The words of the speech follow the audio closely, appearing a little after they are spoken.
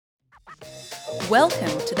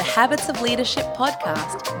Welcome to the Habits of Leadership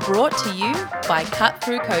podcast, brought to you by Cut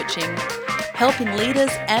Through Coaching, helping leaders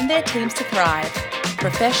and their teams to thrive,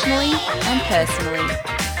 professionally and personally.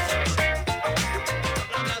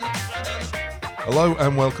 Hello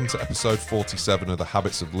and welcome to episode 47 of the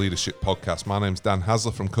Habits of Leadership podcast. My name's Dan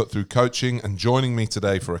Hasler from Cut Through Coaching, and joining me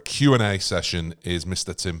today for a Q&A session is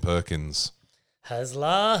Mr. Tim Perkins.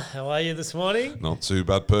 Hasler, how are you this morning? Not too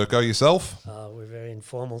bad, Perko. Yourself? We're very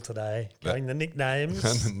informal today. Going the nicknames.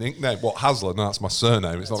 And the nickname? What, Hasler? No, that's my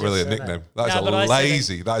surname. It's not really a nickname. That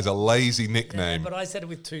is a lazy nickname. Yeah, but I said it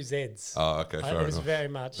with two Z's. Oh, okay, fair enough. It was very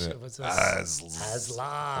much. It was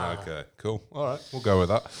Hasler. Okay, cool. All right, we'll go with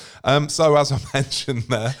that. So as I mentioned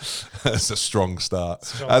there, it's a strong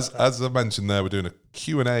start. As I mentioned there, we're doing a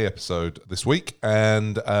Q&A episode this week,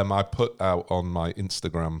 and I put out on my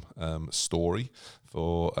Instagram story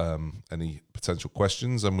for any potential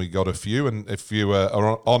questions, and we got a few. And if you are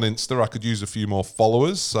on Insta, I could use a few more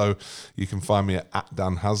followers, so you can find me at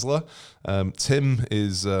Dan Hasler. Tim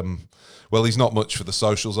is well, he's not much for the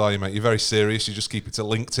socials, are you, mate? You're very serious. You just keep it to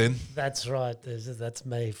LinkedIn. That's right. That's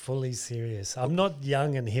me, fully serious. I'm not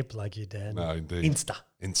young and hip like you, Dan. No, indeed.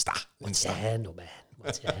 Insta. What's your handle, man?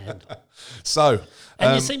 What's your handle? So,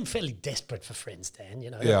 and you seem fairly desperate for friends, Dan.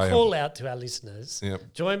 You know, yeah, call out to our listeners.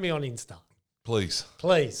 Yep. Join me on Insta. Please.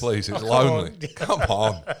 Please, it's lonely. Come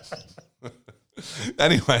on.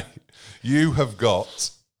 Anyway, you have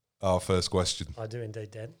got our first question. I do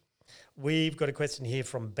indeed, Dan. We've got a question here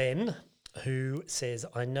from Ben, who says,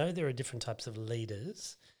 I know there are different types of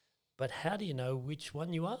leaders, but how do you know which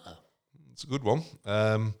one you are? It's a good one.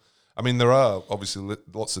 I mean, there are obviously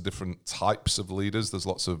lots of different types of leaders. There's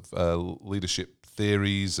lots of leadership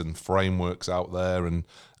theories and frameworks out there, and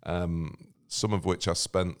some of which I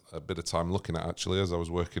spent a bit of time looking at, actually, as I was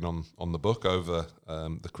working on the book over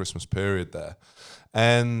the Christmas period there.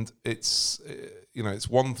 And it's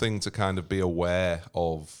one thing to kind of be aware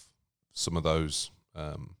of some of those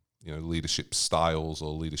leadership styles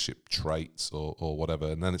or leadership traits or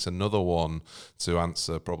whatever. And then it's another one to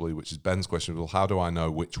answer probably, which is Ben's question, well, how do I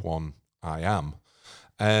know which one I am?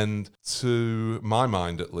 And to my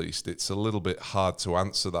mind, at least, it's a little bit hard to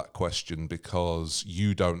answer that question because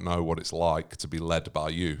you don't know what it's like to be led by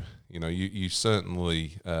you. You know, you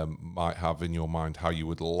certainly might have in your mind how you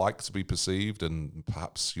would like to be perceived and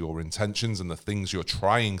perhaps your intentions and the things you're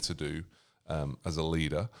trying to do as a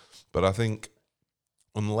leader. But I think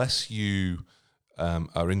unless you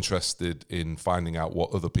are interested in finding out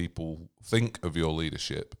what other people think of your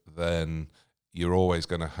leadership, then you're always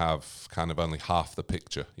going to have kind of only half the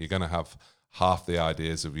picture. You're going to have half the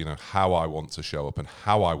ideas of, how I want to show up and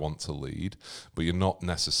how I want to lead, but you're not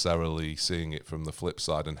necessarily seeing it from the flip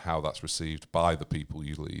side and how that's received by the people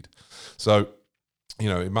you lead. So,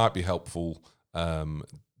 it might be helpful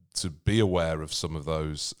to be aware of some of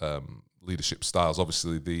those leadership styles.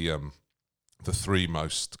 Obviously, the three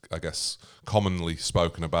most, I guess, commonly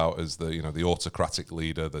spoken about as the autocratic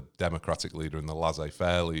leader, the democratic leader, and the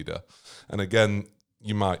laissez-faire leader. And again,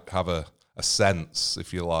 you might have a sense,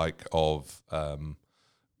 if you like, of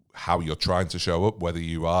how you're trying to show up, whether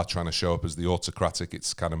you are trying to show up as the autocratic,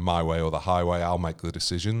 it's kind of my way or the highway, I'll make the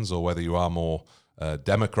decisions, or whether you are more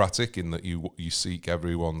democratic in that you seek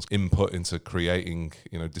everyone's input into creating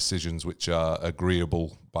decisions which are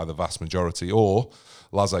agreeable by the vast majority, or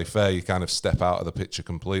laissez-faire, you kind of step out of the picture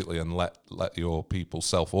completely and let your people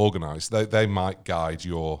self-organize. They might guide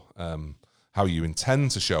your how you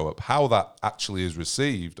intend to show up. How that actually is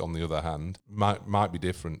received, on the other hand, might be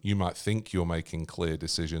different. You might think you're making clear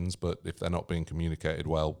decisions, but if they're not being communicated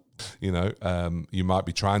well, you might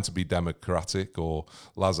be trying to be democratic or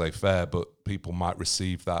laissez-faire, but people might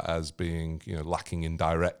receive that as being, lacking in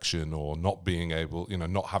direction or not being able,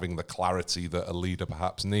 not having the clarity that a leader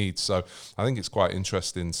perhaps needs. So I think it's quite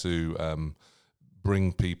interesting to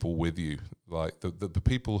bring people with you. Like the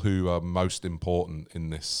people who are most important in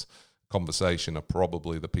this conversation are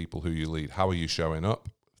probably the people who you lead. How are you showing up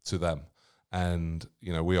to them? And,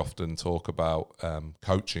 we often talk about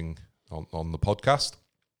coaching on the podcast,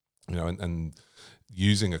 and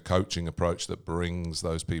using a coaching approach that brings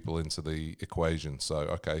those people into the equation. So,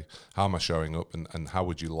 okay, how am I showing up and how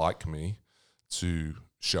would you like me to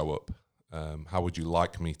show up? How would you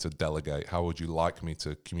like me to delegate? How would you like me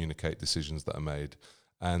to communicate decisions that are made?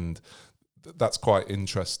 And that's quite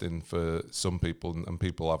interesting for some people and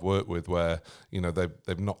people I've worked with where,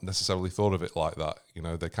 they've not necessarily thought of it like that.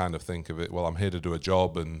 They kind of think of it, well, I'm here to do a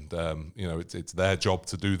job and, it's their job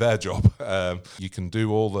to do their job. You can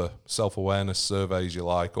do all the self-awareness surveys you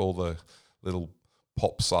like, all the little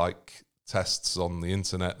pop psych tests on the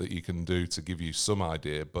internet that you can do to give you some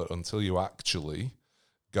idea. But until you actually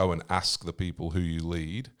go and ask the people who you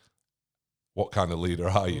lead, what kind of leader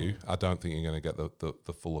are you? I don't think you're going to get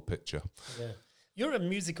the fuller picture. Yeah. You're a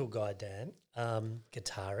musical guy, Dan,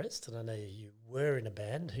 guitarist, and I know you were in a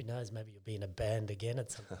band. Who knows, maybe you'll be in a band again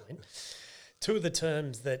at some point. Two of the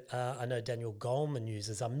terms that I know Daniel Goleman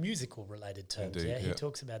uses are musical-related terms. Indeed, He yeah.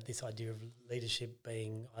 talks about this idea of leadership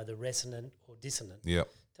being either resonant or dissonant. Yeah.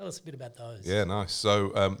 Tell us a bit about those. Yeah, nice. So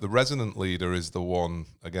the resonant leader is the one,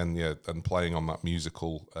 again, and playing on that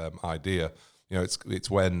musical idea.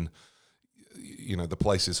 It's when the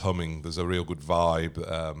place is humming. There's a real good vibe.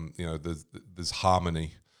 There's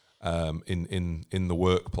harmony in the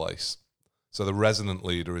workplace. So the resonant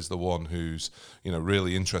leader is the one who's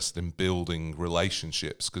really interested in building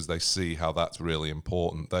relationships because they see how that's really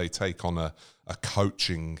important. They take on a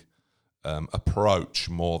coaching approach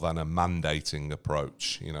more than a mandating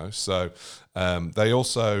approach. So they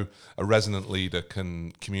also, a resonant leader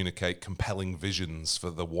can communicate compelling visions for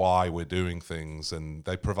the why we're doing things, and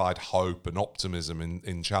they provide hope and optimism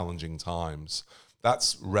in challenging times.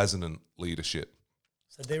 That's resonant leadership.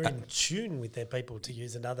 So they're in tune with their people, to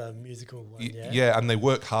use another musical one. Yeah, and they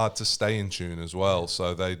work hard to stay in tune as well.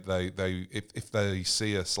 So they if they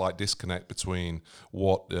see a slight disconnect between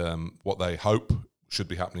what they hope should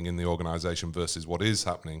be happening in the organisation versus what is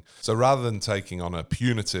happening. So rather than taking on a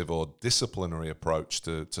punitive or disciplinary approach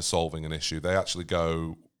to solving an issue, they actually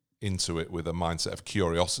go into it with a mindset of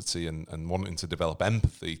curiosity and wanting to develop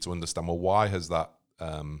empathy to understand, well, why has that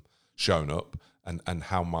shown up? And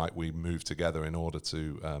how might we move together in order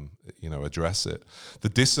to, address it? The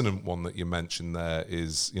dissonant one that you mentioned there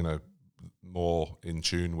is, more in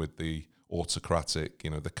tune with the autocratic,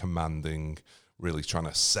 the commanding, really trying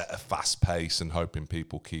to set a fast pace and hoping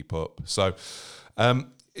people keep up. So,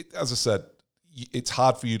 as I said, it's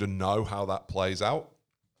hard for you to know how that plays out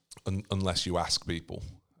unless you ask people,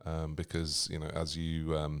 because, as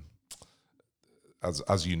you...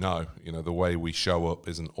 As you know, the way we show up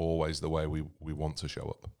isn't always the way we want to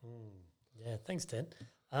show up. Yeah, thanks, Dan.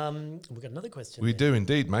 We've got another question. We do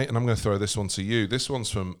indeed, mate, and I'm going to throw this one to you. This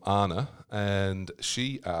one's from Anna, and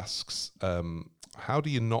she asks, how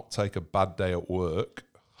do you not take a bad day at work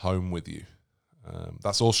home with you?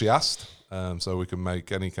 That's all she asked, so we can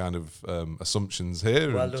make any kind of assumptions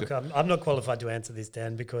here. Well, look, I'm not qualified to answer this,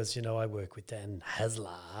 Dan, because, I work with Dan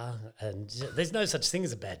Hasler, and there's no such thing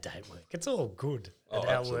as a bad day at work. It's all good at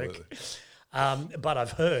our work. But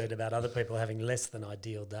I've heard about other people having less than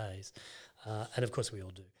ideal days, and of course we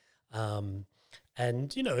all do.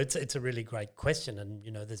 And, it's a really great question, and,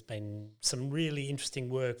 there's been some really interesting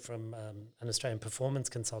work from an Australian performance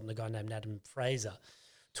consultant, a guy named Adam Fraser,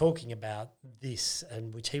 talking about this,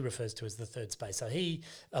 and which he refers to as the third space. So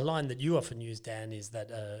a line that you often use, Dan, is that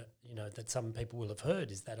that some people will have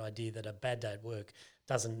heard, is that idea that a bad day at work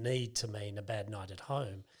doesn't need to mean a bad night at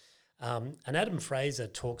home. And Adam Fraser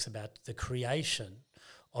talks about the creation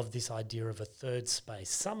of this idea of a third space,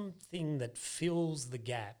 something that fills the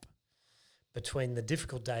gap between the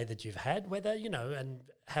difficult day that you've had, whether, and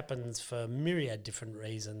happens for myriad different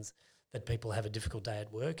reasons, that people have a difficult day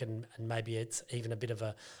at work, and maybe it's even a bit of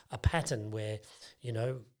a pattern where,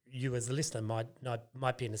 you as the listener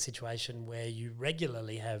might be in a situation where you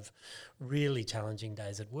regularly have really challenging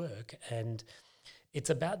days at work, and it's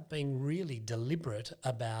about being really deliberate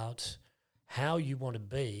about how you want to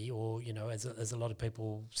be, or, as a lot of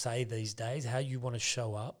people say these days, how you want to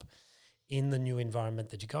show up in the new environment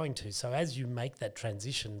that you're going to. So as you make that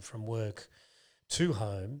transition from work to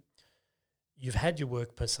home, you've had your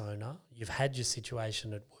work persona, you've had your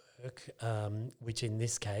situation at work, which in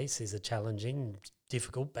this case is a challenging,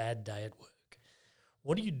 difficult, bad day at work.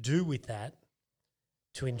 What do you do with that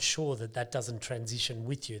to ensure that that doesn't transition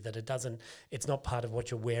with you, that it's not part of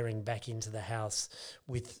what you're wearing back into the house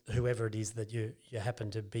with whoever it is that you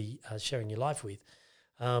happen to be sharing your life with?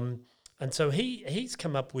 And so he's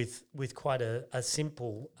come up with quite a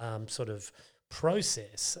simple sort of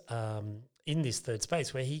process in this third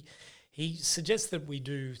space, where he suggests that we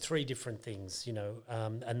do three different things,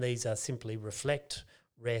 and these are simply reflect,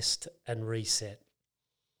 rest, and reset.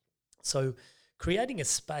 So creating a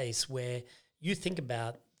space where you think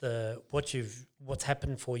about what's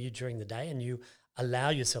happened for you during the day, and you allow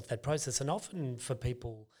yourself that process. And often for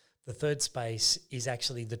people, the third space is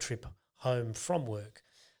actually the trip home from work.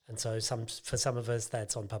 And so for some of us,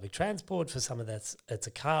 that's on public transport. For some of us, it's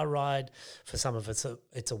a car ride. For some of us,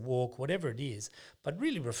 it's a walk, whatever it is. But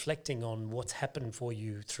really reflecting on what's happened for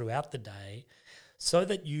you throughout the day so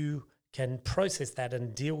that you can process that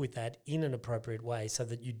and deal with that in an appropriate way, so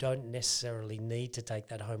that you don't necessarily need to take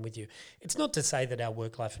that home with you. It's not to say that our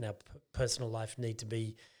work life and our personal life need to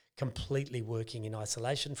be completely working in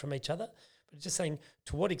isolation from each other, but just saying,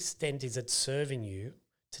 to what extent is it serving you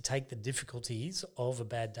to take the difficulties of a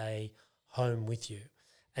bad day home with you?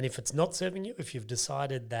 And if it's not serving you, if you've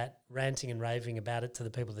decided that ranting and raving about it to the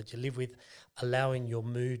people that you live with, allowing your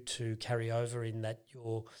mood to carry over in that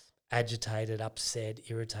you're agitated, upset,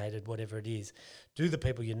 irritated, whatever it is, do the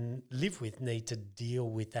people you live with need to deal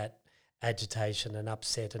with that agitation and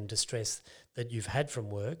upset and distress that you've had from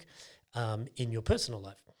work in your personal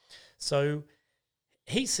life? So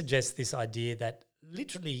he suggests this idea that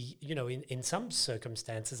literally, you know, in some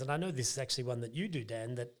circumstances, and I know this is actually one that you do,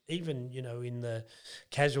 Dan, that even, you know, in the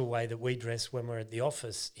casual way that we dress when we're at the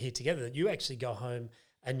office here together, that you actually go home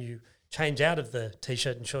and you change out of the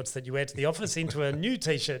T-shirt and shorts that you wear to the office into a new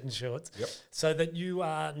T-shirt and shorts, so that you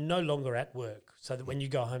are no longer at work, so that when you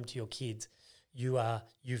go home to your kids,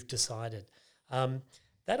 you've decided.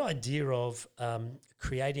 That idea of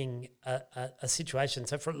creating a situation.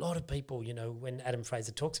 So for a lot of people, you know, when Adam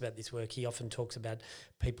Fraser talks about this work, he often talks about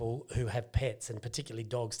people who have pets, and particularly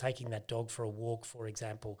dogs, taking that dog for a walk, for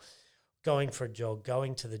example, going for a jog,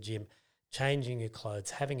 going to the gym, changing your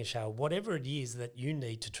clothes, having a shower, whatever it is that you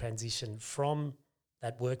need to transition from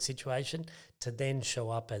that work situation to then show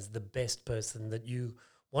up as the best person that you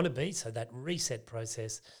want to be. So that reset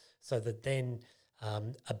process, so that then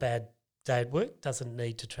a bad day at work doesn't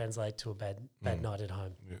need to translate to a bad night at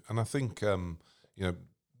home. Yeah. And I think, you know,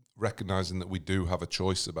 recognising that we do have a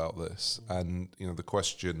choice about this, and, you know, the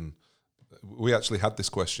question, we actually had this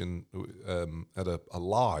question at a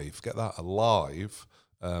live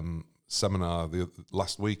seminar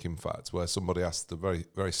last week, in fact, where somebody asked a very,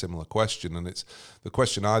 very similar question. And it's the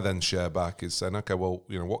question I then share back is saying, okay, well,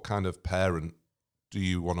 you know, what kind of parent do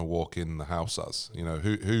you want to walk in the house as? You know,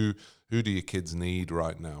 who do your kids need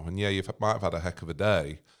right now? And yeah, you might have had a heck of a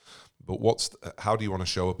day, but how do you want to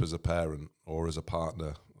show up as a parent or as a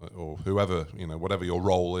partner or whoever, you know, whatever your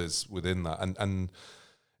role is within that? And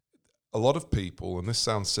a lot of people, and this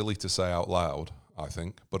sounds silly to say out loud, I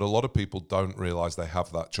think, but a lot of people don't realise they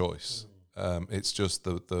have that choice. It's just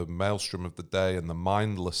the maelstrom of the day and the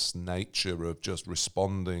mindless nature of just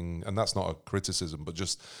responding. And that's not a criticism, but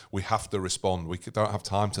just we have to respond. We don't have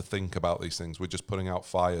time to think about these things. We're just putting out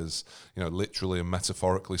fires, you know, literally and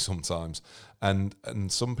metaphorically sometimes. And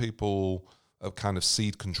some people have kind of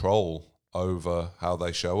cede control over how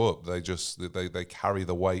they show up. They carry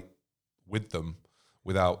the weight with them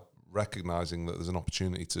without recognising that there's an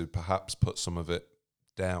opportunity to perhaps put some of it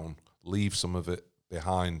down, leave some of it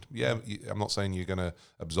behind. Yeah, I'm not saying you're going to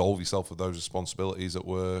absolve yourself of those responsibilities at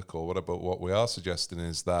work or whatever, but what we are suggesting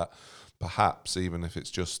is that perhaps even if it's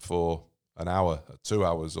just for an hour, 2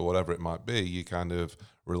 hours or whatever it might be, you kind of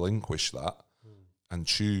relinquish that and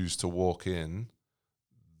choose to walk in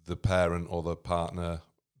the parent or the partner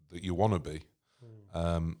that you want to be.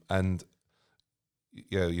 And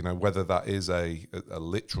yeah, you know, whether that is a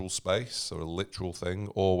literal space or a literal thing,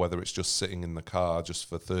 or whether it's just sitting in the car just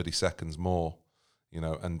for 30 seconds more, you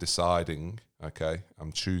know, and deciding, okay,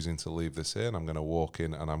 I'm choosing to leave this here and I'm going to walk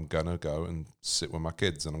in and I'm going to go and sit with my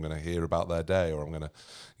kids and I'm going to hear about their day, or I'm going to,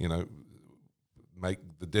 you know, make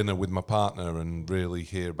the dinner with my partner and really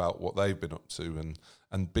hear about what they've been up to,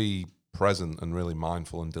 and be present and really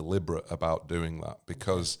mindful and deliberate about doing that.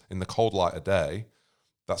 Because in the cold light of day,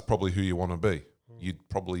 that's probably who you want to be. You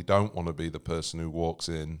probably don't want to be the person who walks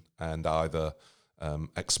in and either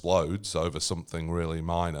explodes over something really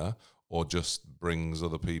minor or just brings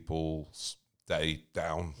other people's day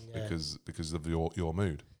down because of your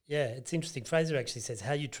mood. Yeah, it's interesting. Fraser actually says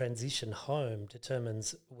how you transition home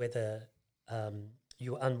determines whether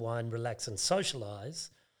you unwind, relax and socialise,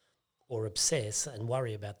 or obsess and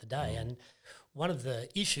worry about the day. And one of the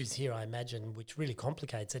issues here, I imagine, which really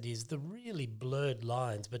complicates it, is the really blurred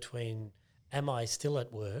lines between am I still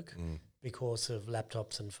at work because of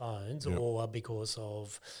laptops and phones or because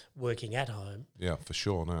of working at home? Yeah, for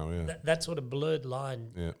sure now, yeah. That sort of blurred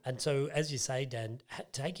line. Yeah. And so, as you say, Dan,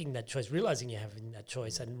 taking that choice, realising you're having that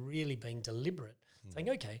choice and really being deliberate, saying,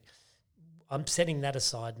 okay, I'm setting that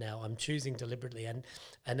aside now, I'm choosing deliberately. And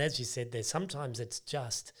as you said there, sometimes it's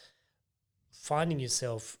just finding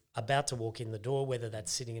yourself about to walk in the door, whether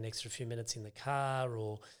that's sitting an extra few minutes in the car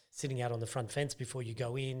or sitting out on the front fence before you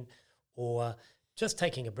go in, or just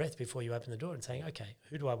taking a breath before you open the door and saying, okay,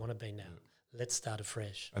 who do I want to be now? Let's start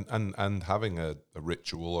afresh. And having a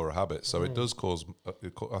ritual or a habit. So it does cause,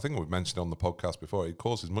 I think we've mentioned on the podcast before, it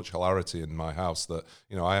causes much hilarity in my house that,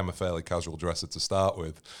 you know, I am a fairly casual dresser to start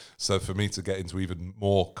with. So for me to get into even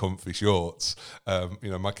more comfy shorts,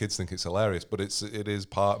 you know, my kids think it's hilarious, but it is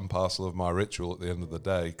part and parcel of my ritual at the end of the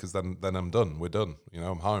day, because then I'm done. We're done. You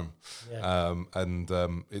know, I'm home. Yeah.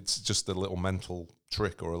 It's just a little mental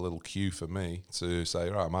trick or a little cue for me to say,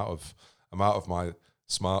 right, I'm out I'm out of my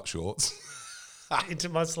smart shorts. Into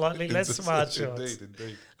my slightly less smart shorts.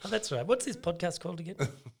 Indeed. Oh, that's right. What's this podcast called again?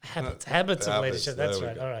 Habits of leadership. That's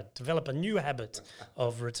right. All right. Develop a new habit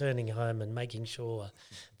of returning home and making sure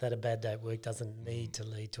that a bad day at work doesn't need to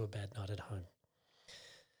lead to a bad night at home.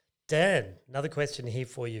 Dan, another question here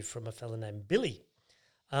for you from a fellow named Billy.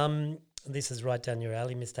 This is right down your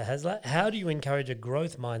alley, Mr. Hasler. How do you encourage a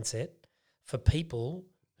growth mindset for people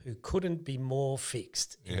who couldn't be more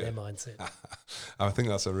fixed in their mindset? I think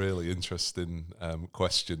that's a really interesting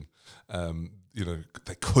question.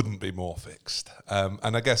 They couldn't be more fixed.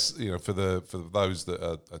 And I guess, for those that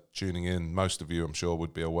are tuning in, most of you, I'm sure,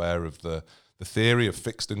 would be aware of the theory of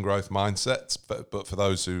fixed and growth mindsets. But for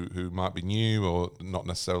those who might be new or not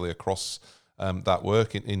necessarily across that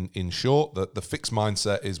work, in short, that the fixed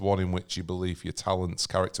mindset is one in which you believe your talents,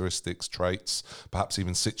 characteristics, traits, perhaps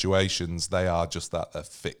even situations, they are just that, they're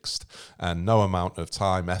fixed. And no amount of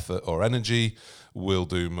time, effort or energy will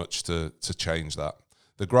do much to change that.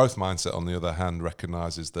 The growth mindset, on the other hand,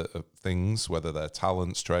 recognizes that things, whether they're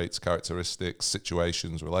talents, traits, characteristics,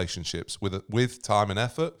 situations, relationships, with time and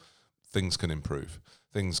effort, things can improve.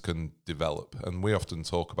 Things can develop. And we often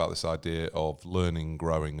talk about this idea of learning,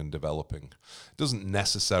 growing and developing. It doesn't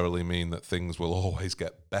necessarily mean that things will always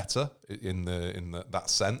get better in that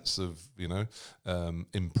sense of,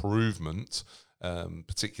 improvement,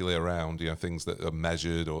 particularly around, things that are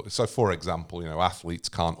measured. So for example, athletes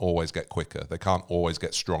can't always get quicker. They can't always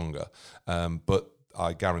get stronger. But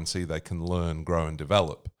I guarantee they can learn, grow and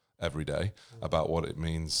develop every day about what it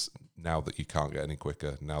means now that you can't get any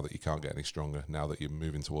quicker, now that you can't get any stronger, now that you're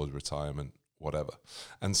moving towards retirement, whatever.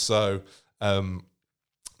 And so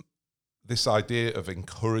this idea of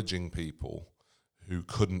encouraging people who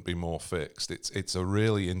couldn't be more fixed, it's a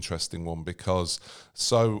really interesting one, because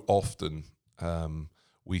so often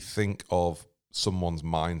we think of someone's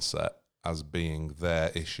mindset as being their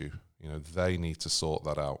issue. They need to sort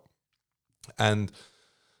that out. And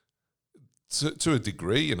to a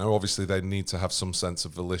degree, obviously they need to have some sense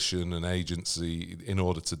of volition and agency in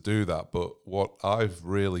order to do that. But what I've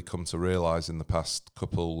really come to realize in the past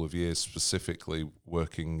couple of years, specifically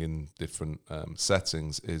working in different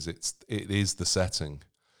settings, is it is the setting.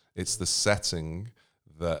 It's the setting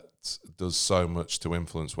that does so much to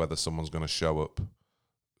influence whether someone's going to show up.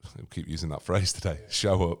 I keep using that phrase today,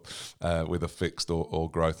 show up with a fixed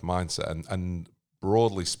or growth mindset. And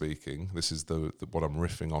broadly speaking, this is what I'm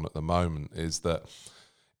riffing on at the moment, is that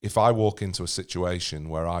if I walk into a situation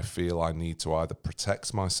where I feel I need to either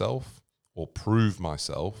protect myself or prove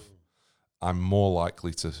myself, I'm more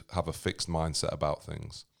likely to have a fixed mindset about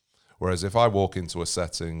things. Whereas if I walk into a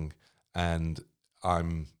setting and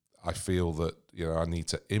I feel that I need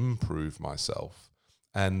to improve myself,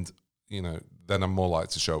 and then I'm more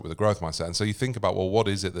likely to show up with a growth mindset. And so you think about, well, what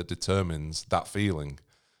is it that determines that feeling?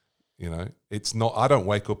 It's not, I don't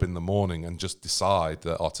wake up in the morning and just decide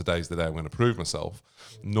that, today's the day I'm going to prove myself.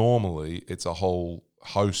 Normally, it's a whole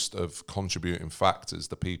host of contributing factors,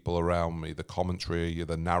 the people around me, the commentary,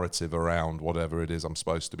 the narrative around whatever it is I'm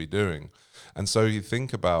supposed to be doing. And so you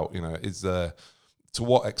think about, to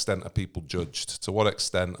what extent are people judged? To what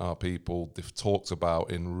extent are people talked about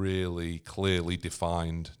in really clearly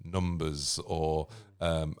defined numbers or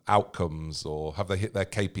outcomes, or have they hit their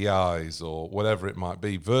KPIs or whatever it might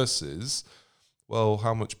be, versus, well,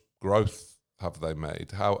 how much growth have they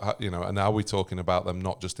made? How and are we talking about them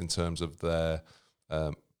not just in terms of their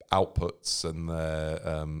outputs and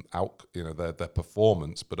their their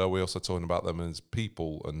performance, but are we also talking about them as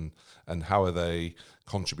people, and how are they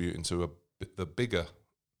contributing to the bigger,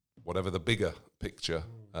 whatever the bigger picture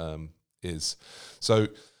is? So,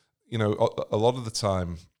 a lot of the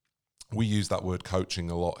time we use that word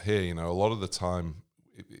coaching a lot here. A lot of the time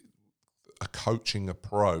a coaching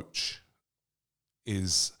approach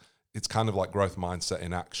it's kind of like growth mindset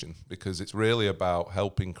in action, because it's really about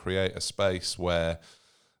helping create a space where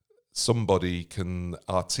somebody can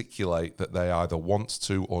articulate that they either want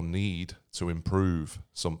to or need to improve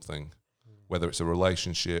something, whether it's a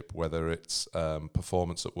relationship, whether it's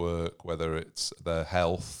performance at work, whether it's their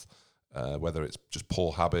health, whether it's just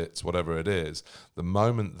poor habits, whatever it is. The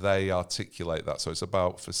moment they articulate that, so it's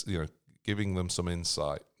about giving them some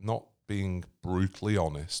insight, not being brutally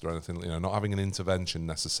honest or anything, not having an intervention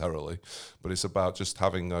necessarily, but it's about just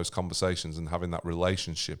having those conversations and having that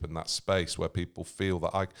relationship and that space where people feel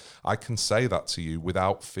that I can say that to you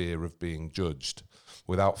without fear of being judged,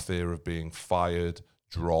 without fear of being fired,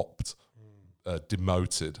 dropped,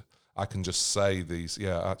 demoted. I can just say these,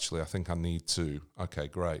 actually, I think I need to. Okay,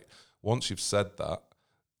 great. Once you've said that,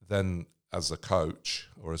 then as a coach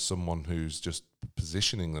or as someone who's just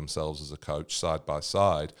positioning themselves as a coach side by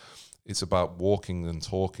side, it's about walking and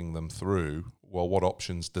talking them through, well, what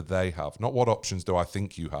options do they have? Not what options do I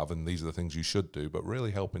think you have, and these are the things you should do, but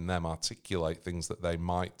really helping them articulate things that they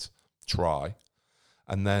might try,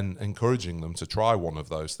 and then encouraging them to try one of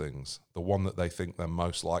those things, the one that they think they're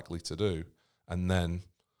most likely to do, and then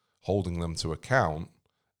holding them to account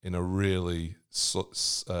in a really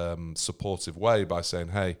supportive way by saying,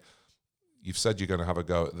 hey, you've said you're going to have a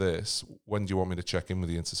go at this. When do you want me to check in with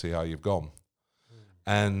you and to see how you've gone?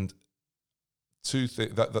 And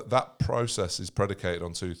that process is predicated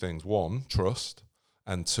on two things: one, trust,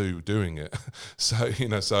 and two, doing it.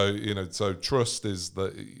 So trust is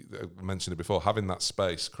I mentioned it before, having that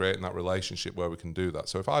space, creating that relationship where we can do that.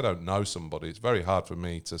 So if I don't know somebody, it's very hard for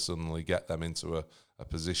me to suddenly get them into a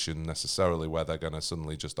position necessarily where they're going to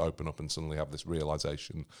suddenly just open up and suddenly have this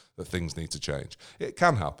realization that things need to change. It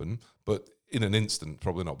can happen, but in an instant,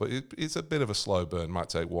 probably not. But it's a bit of a slow burn. It might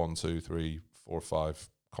take 1, 2, 3, 4, 5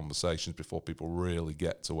 conversations before people really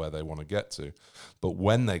get to where they want to get to. But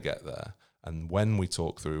when they get there, and when we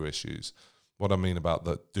talk through issues, what I mean about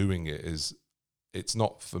that doing it is, it's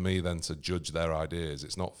not for me then to judge their ideas.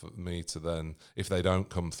 It's not for me to then, if they don't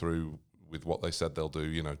come through with what they said they'll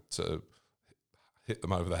do, to hit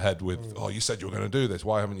them over the head with, oh, you said you were going to do this.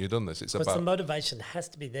 Why haven't you done this? It's about the motivation has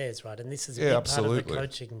to be theirs, right? And this is a big part of the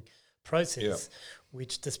coaching process,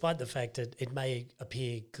 which despite the fact that it may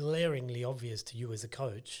appear glaringly obvious to you as a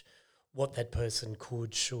coach what that person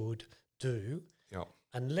could, should do,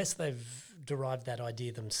 unless they've derived that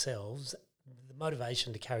idea themselves, the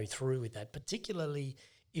motivation to carry through with that, particularly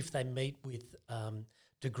if they meet with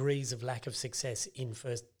degrees of lack of success in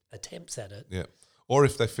first attempts at it. Yeah. Or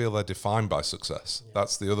if they feel they're defined by success. Yeah.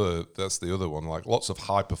 That's the other one. Like lots of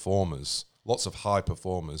high performers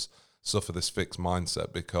suffer this fixed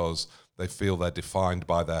mindset because they feel they're defined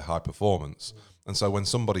by their high performance. And so when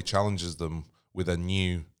somebody challenges them with a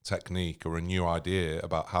new technique or a new idea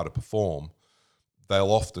about how to perform,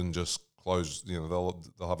 they'll often just close, they'll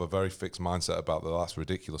have a very fixed mindset about that. That's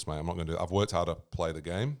ridiculous, mate. I'm not going to do it. I've worked how to play the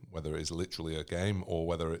game, whether it is literally a game or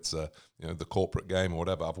whether it's the corporate game or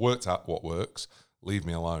whatever. I've worked out what works. Leave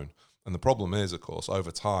me alone. And the problem is, of course,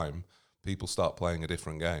 over time, people start playing a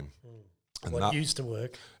different game. And what used to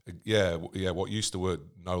work. Yeah, what used to work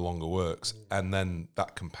no longer works. And then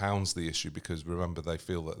that compounds the issue because, remember, they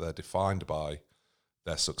feel that they're defined by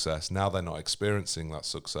their success. Now they're not experiencing that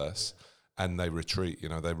success and they retreat.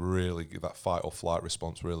 They really, that fight or flight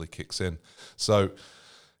response really kicks in. So,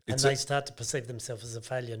 and they start to perceive themselves as a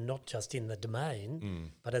failure, not just in the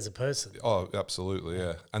domain, but as a person. Oh, absolutely,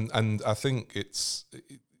 yeah. And I think it's,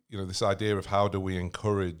 this idea of how do we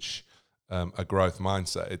encourage a growth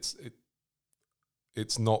mindset.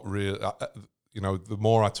 It's not real. The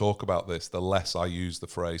more I talk about this, the less I use the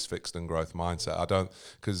phrase fixed and growth mindset. I don't,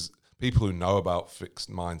 because people who know about fixed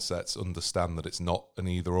mindsets understand that it's not an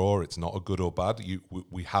either or. It's not a good or bad.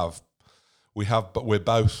 We have, but we're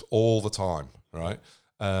both all the time, right?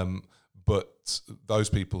 But those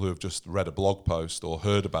people who have just read a blog post or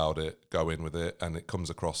heard about it go in with it, and it comes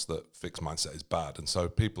across that fixed mindset is bad, and so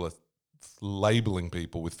people are labeling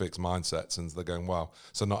people with fixed mindsets, and they're going, wow,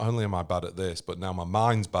 so not only am I bad at this, but now my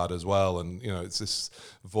mind's bad as well, and it's this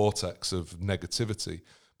vortex of negativity.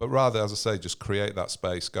 But rather, as I say, just create that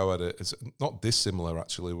space, go at it. It's not dissimilar,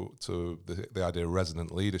 actually, to the idea of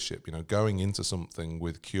resonant leadership, going into something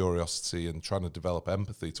with curiosity and trying to develop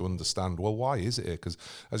empathy to understand, well, why is it here? Because,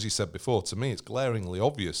 as you said before, to me, it's glaringly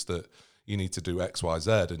obvious that you need to do X, Y,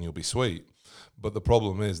 Z and you'll be sweet. But the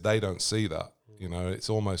problem is they don't see that. It's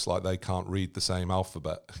almost like they can't read the same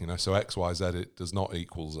alphabet. So X, Y, Z, it does not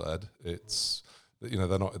equal Z. It's,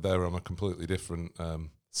 they're on a completely different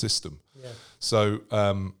system. Yeah. So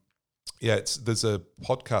there's a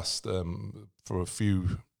podcast for a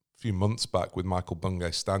few months back with Michael Bungay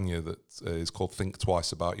Stanier that is called "Think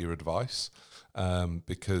Twice About Your Advice,"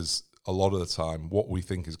 because a lot of the time what we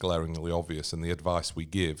think is glaringly obvious and the advice we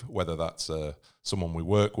give, whether that's someone we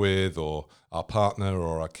work with or our partner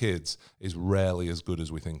or our kids, is rarely as good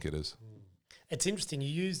as we think it is. It's interesting. You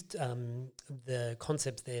used the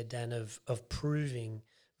concepts there, Dan, of proving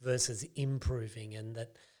versus improving, and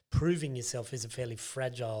that proving yourself is a fairly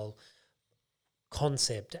fragile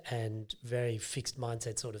concept and very fixed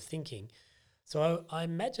mindset sort of thinking. So I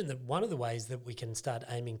imagine that one of the ways that we can start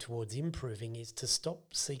aiming towards improving is to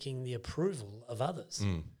stop seeking the approval of others,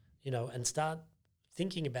 and start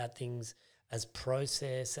thinking about things as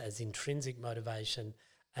process, as intrinsic motivation,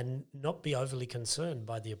 and not be overly concerned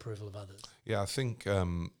by the approval of others. Yeah, I think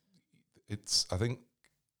I think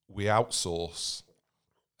we outsource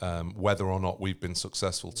whether or not we've been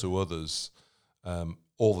successful to others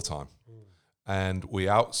all the time. and we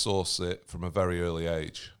outsource it from a very early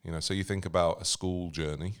age. So you think about a school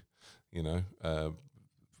journey.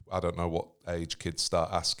 I don't know what age kids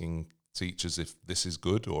start asking teachers if this is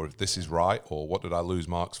good or if this is right or what did I lose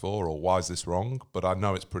marks for or why is this wrong, but I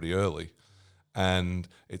know it's pretty early. And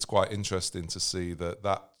it's quite interesting to see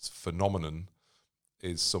that phenomenon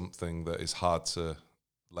is something that is hard to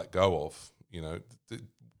let go of.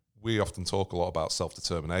 We often talk a lot about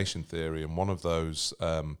self-determination theory, and one of those,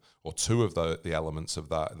 or two of the elements of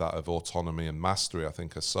that of autonomy and mastery, I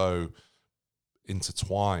think are so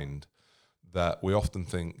intertwined that we often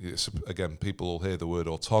think, again, people will hear the word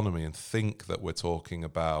autonomy and think that we're talking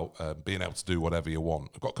about being able to do whatever you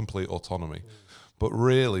want. I've got complete autonomy. But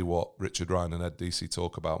really what Richard Ryan and Ed Deci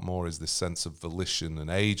talk about more is this sense of volition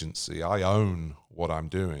and agency. I own what I'm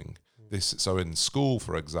doing. So in school,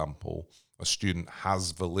 for example, a student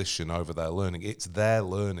has volition over their learning. It's their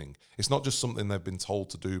learning. It's not just something they've been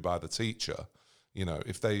told to do by the teacher.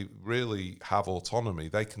 If they really have autonomy,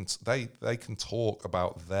 they can talk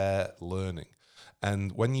about their learning.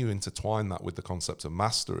 And when you intertwine that with the concept of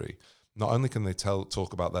mastery, not only can they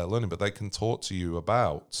talk about their learning, but they can talk to you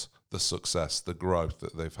about the success, the growth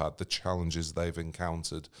that they've had, the challenges they've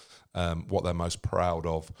encountered, what they're most proud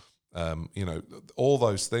of. All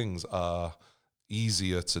those things are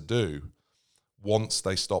easier to do once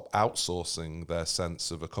they stop outsourcing their sense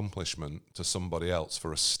of accomplishment to somebody else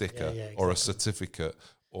for a sticker exactly. or a certificate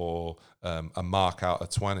or a mark out of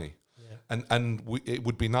 20. Yeah. And it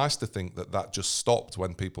would be nice to think that just stopped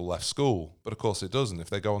when people left school, but of course it doesn't. If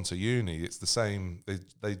they go into uni, it's the same.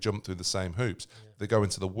 They jump through the same hoops. Yeah. They go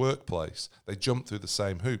into the workplace, they jump through the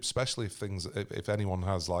same hoops, especially if anyone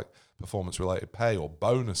has like performance-related pay or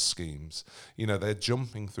bonus schemes. They're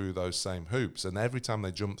jumping through those same hoops, and every time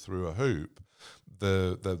they jump through a hoop,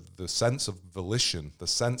 the sense of volition, the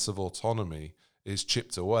sense of autonomy is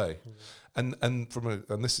chipped away. Mm-hmm.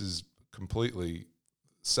 And this is completely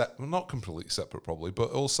not completely separate probably,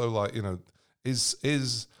 but also like,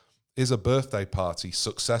 is a birthday party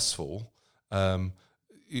successful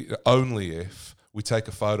only if we take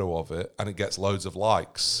a photo of it and it gets loads of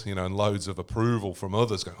likes, and loads of approval from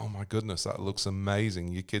others going, oh my goodness, that looks amazing.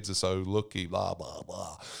 Your kids are so lucky, blah, blah,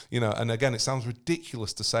 blah. And again, it sounds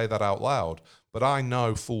ridiculous to say that out loud, but I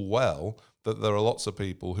know full well that there are lots of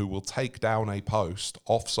people who will take down a post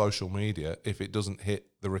off social media if it doesn't hit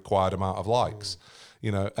the required amount of likes.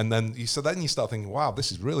 And then you start thinking, wow,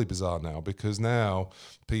 this is really bizarre now, because now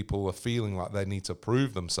people are feeling like they need to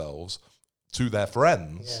prove themselves to their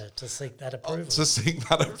friends, to seek that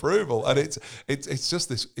approval. And it's just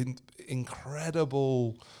this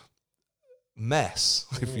incredible mess,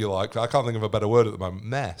 if you like. I can't think of a better word at the moment.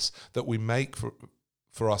 Mess that we make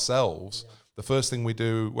for ourselves. Yeah. The first thing we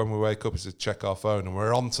do when we wake up is to check our phone, and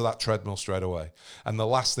we're onto that treadmill straight away. And the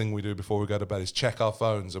last thing we do before we go to bed is check our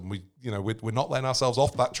phones, and we're not letting ourselves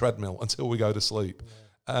off that treadmill until we go to sleep.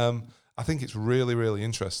 Yeah. I think it's really, really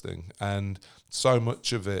interesting, and so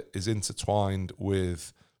much of it is intertwined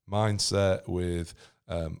with mindset, with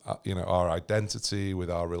our identity,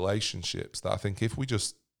 with our relationships, that I think if we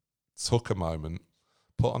just took a moment,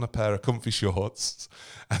 put on a pair of comfy shorts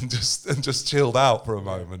and just chilled out for a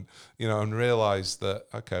moment, and realized that,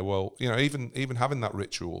 okay, well, even having that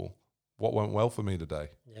ritual, what went well for me today?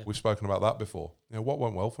 Yeah. We've spoken about that before. What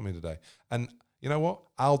went well for me today? And you know what?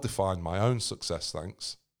 I'll define my own success,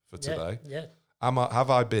 thanks, for today. Yeah. Have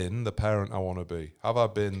I been the parent I want to be? Have I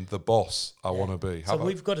been the boss I want to be?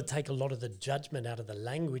 We've got to take a lot of the judgment out of the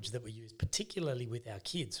language that we use, particularly with our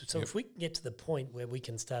kids. So if we can get to the point where we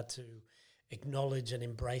can start to acknowledge and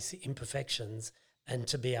embrace imperfections and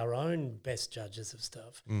to be our own best judges of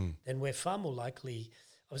stuff, then we're far more likely.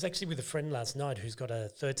 I was actually with a friend last night who's got a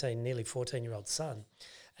 13, nearly 14-year-old son,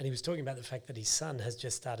 and he was talking about the fact that his son has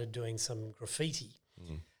just started doing some graffiti.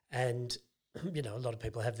 And a lot of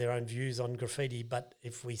people have their own views on graffiti, but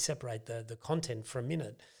if we separate the content for a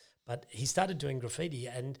minute, but he started doing graffiti,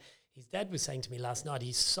 and his dad was saying to me last night,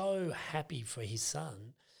 he's so happy for his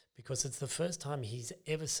son because it's the first time he's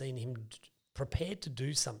ever seen him prepared to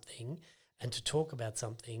do something and to talk about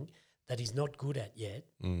something that he's not good at yet,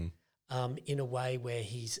 in a way where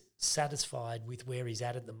he's satisfied with where he's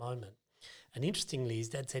at the moment. And interestingly, his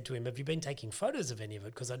dad said to him, have you been taking photos of any of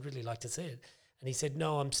it? Because I'd really like to see it. And he said,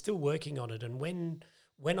 no, I'm still working on it. And when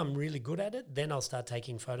I'm really good at it, then I'll start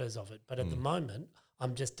taking photos of it. But at the moment,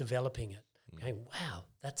 I'm just developing it. Going, wow,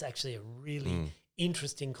 that's actually a really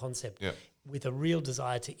interesting concept with a real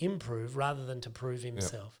desire to improve rather than to prove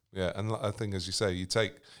himself. Yeah, and I think, as you say,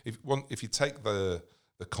 if you take the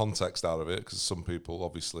the context out of it, because some people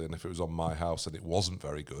obviously, and if it was on my house and it wasn't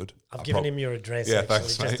very good, I've given him your address. Yeah,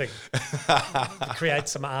 actually, thanks, just to create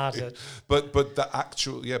some art. But the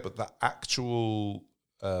actual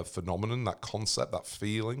phenomenon, that concept, that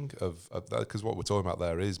feeling of that, because what we're talking about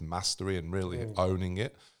there is mastery and really owning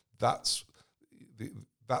it. That's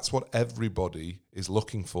what everybody is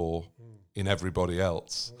looking for in everybody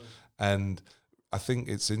else, and I think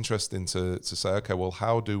it's interesting to say, okay, well,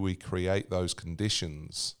 how do we create those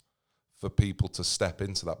conditions for people to step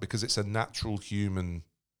into that? Because it's a natural human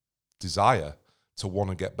desire to want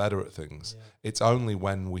to get better at things. Yeah. It's only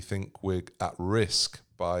when we think we're at risk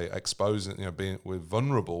by exposing, we're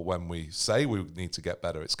vulnerable when we say we need to get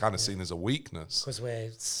better. It's kind of seen as a weakness. Because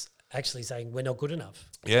we're actually saying we're not good enough.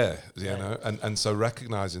 Yeah, and so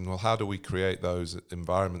recognizing, well, how do we create those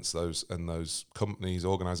environments, those companies,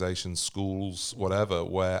 organizations, schools, whatever,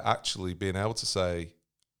 where actually being able to say,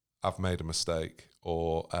 I've made a mistake,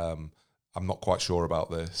 or I'm not quite sure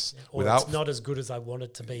about this. Yeah. Or it's not as good as I want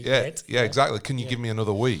it to be yet. Yeah, exactly. Can you give me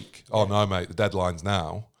another week? Yeah. Oh, no, mate, the deadline's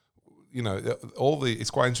now.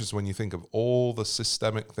 It's quite interesting when you think of all the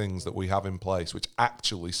systemic things that we have in place, which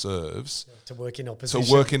actually serves to work in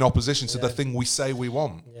opposition to the thing we say we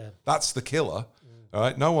want. Yeah. That's the killer. All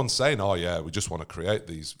right. No one's saying, oh yeah, we just want to create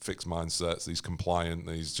these fixed mindsets, these compliant,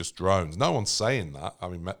 these just drones. No one's saying that. I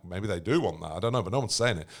mean, maybe they do want that. I don't know, but no one's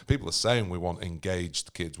saying it. People are saying we want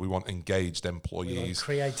engaged kids. We want engaged employees.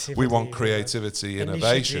 We want creativity,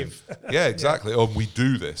 innovation. Yeah, exactly. Oh, we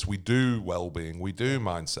do this. We do well-being. We do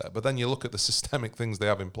mindset. But then you look at the systemic things they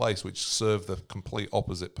have in place, which serve the complete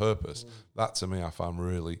opposite purpose. That to me, I found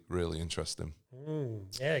really, really interesting.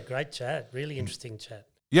 Yeah, great chat. Really interesting chat.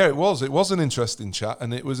 Yeah, it was. It was an interesting chat,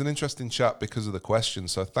 and it was an interesting chat because of the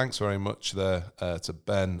questions. So thanks very much there to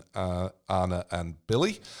Ben, Anna, and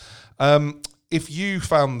Billy. If you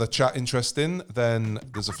found the chat interesting, then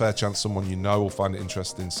there's a fair chance someone you know will find it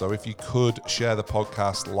interesting. So if you could share the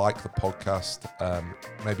podcast, like the podcast,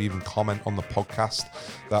 maybe even comment on the podcast,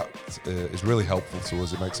 that is really helpful to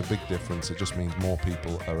us. It makes a big difference. It just means more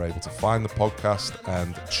people are able to find the podcast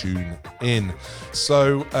and tune in.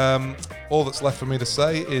 So all that's left for me to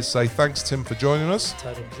say is say thanks, Tim, for joining us.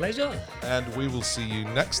 Total pleasure. And we will see you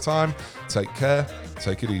next time. Take care.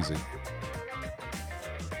 Take it easy.